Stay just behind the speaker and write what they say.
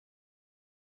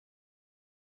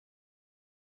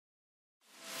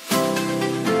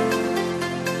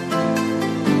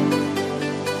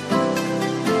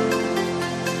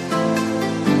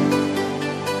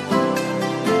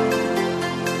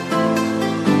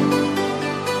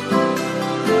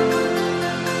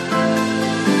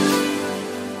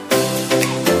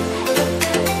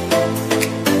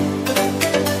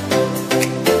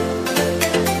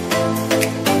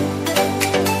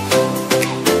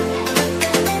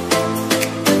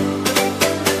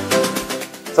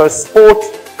So sport,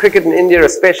 cricket in India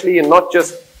especially, and not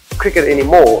just cricket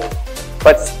anymore,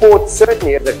 but sport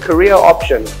certainly as a career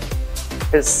option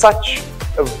is such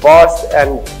a vast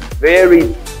and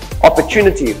varied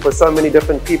opportunity for so many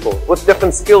different people with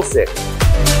different skill sets.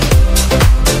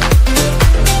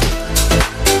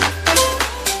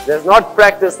 There's not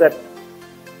practice that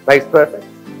makes perfect.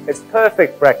 It's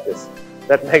perfect practice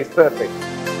that makes perfect.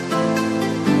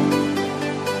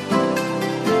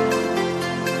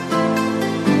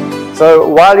 So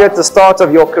while you're at the start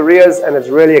of your careers and it's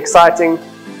really exciting,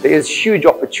 there is huge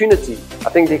opportunity. I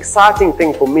think the exciting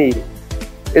thing for me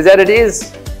is that it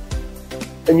is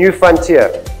a new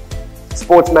frontier.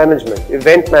 Sports management,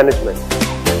 event management.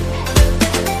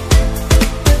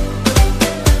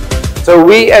 So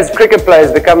we as cricket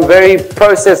players become very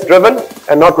process driven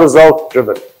and not result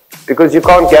driven, because you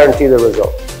can't guarantee the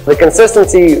result. The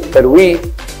consistency that we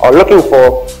are looking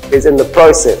for is in the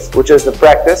process, which is the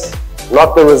practice,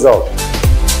 not the result.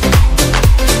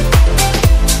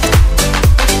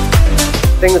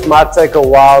 Things might take a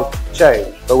while to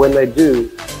change, but when they do,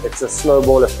 it's a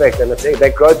snowball effect, and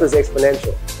that growth is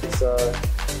exponential. So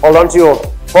hold on to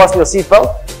fasten your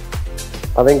seatbelt.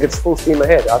 I think it's full steam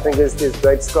ahead. I think there's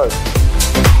great scope.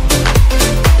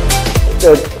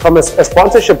 So from a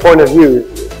sponsorship point of view,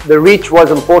 the reach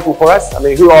was important for us. I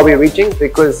mean, who are we reaching?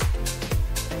 Because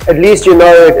at least you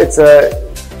know it's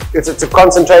a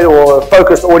concentrated or a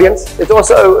focused audience. It's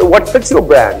also what fits your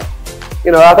brand.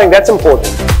 You know, I think that's important.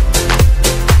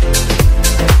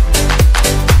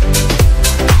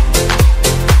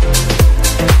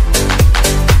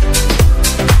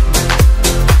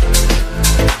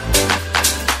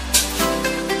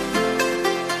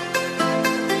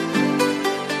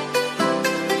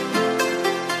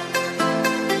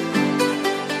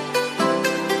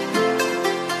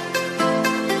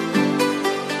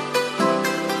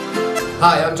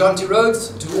 Hi, I'm Jonty Rhodes.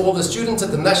 To all the students at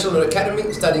the National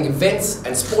Academy studying events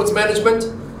and sports management,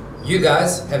 you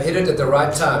guys have hit it at the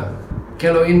right time.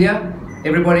 Hello India,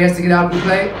 everybody has to get out and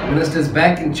play. Minister's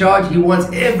back in charge. He wants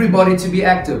everybody to be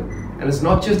active. And it's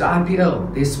not just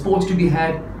IPL, there's sports to be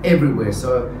had everywhere.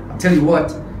 So I'll tell you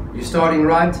what, you're starting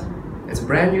right. It's a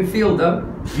brand new field though.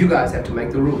 You guys have to make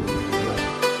the rules.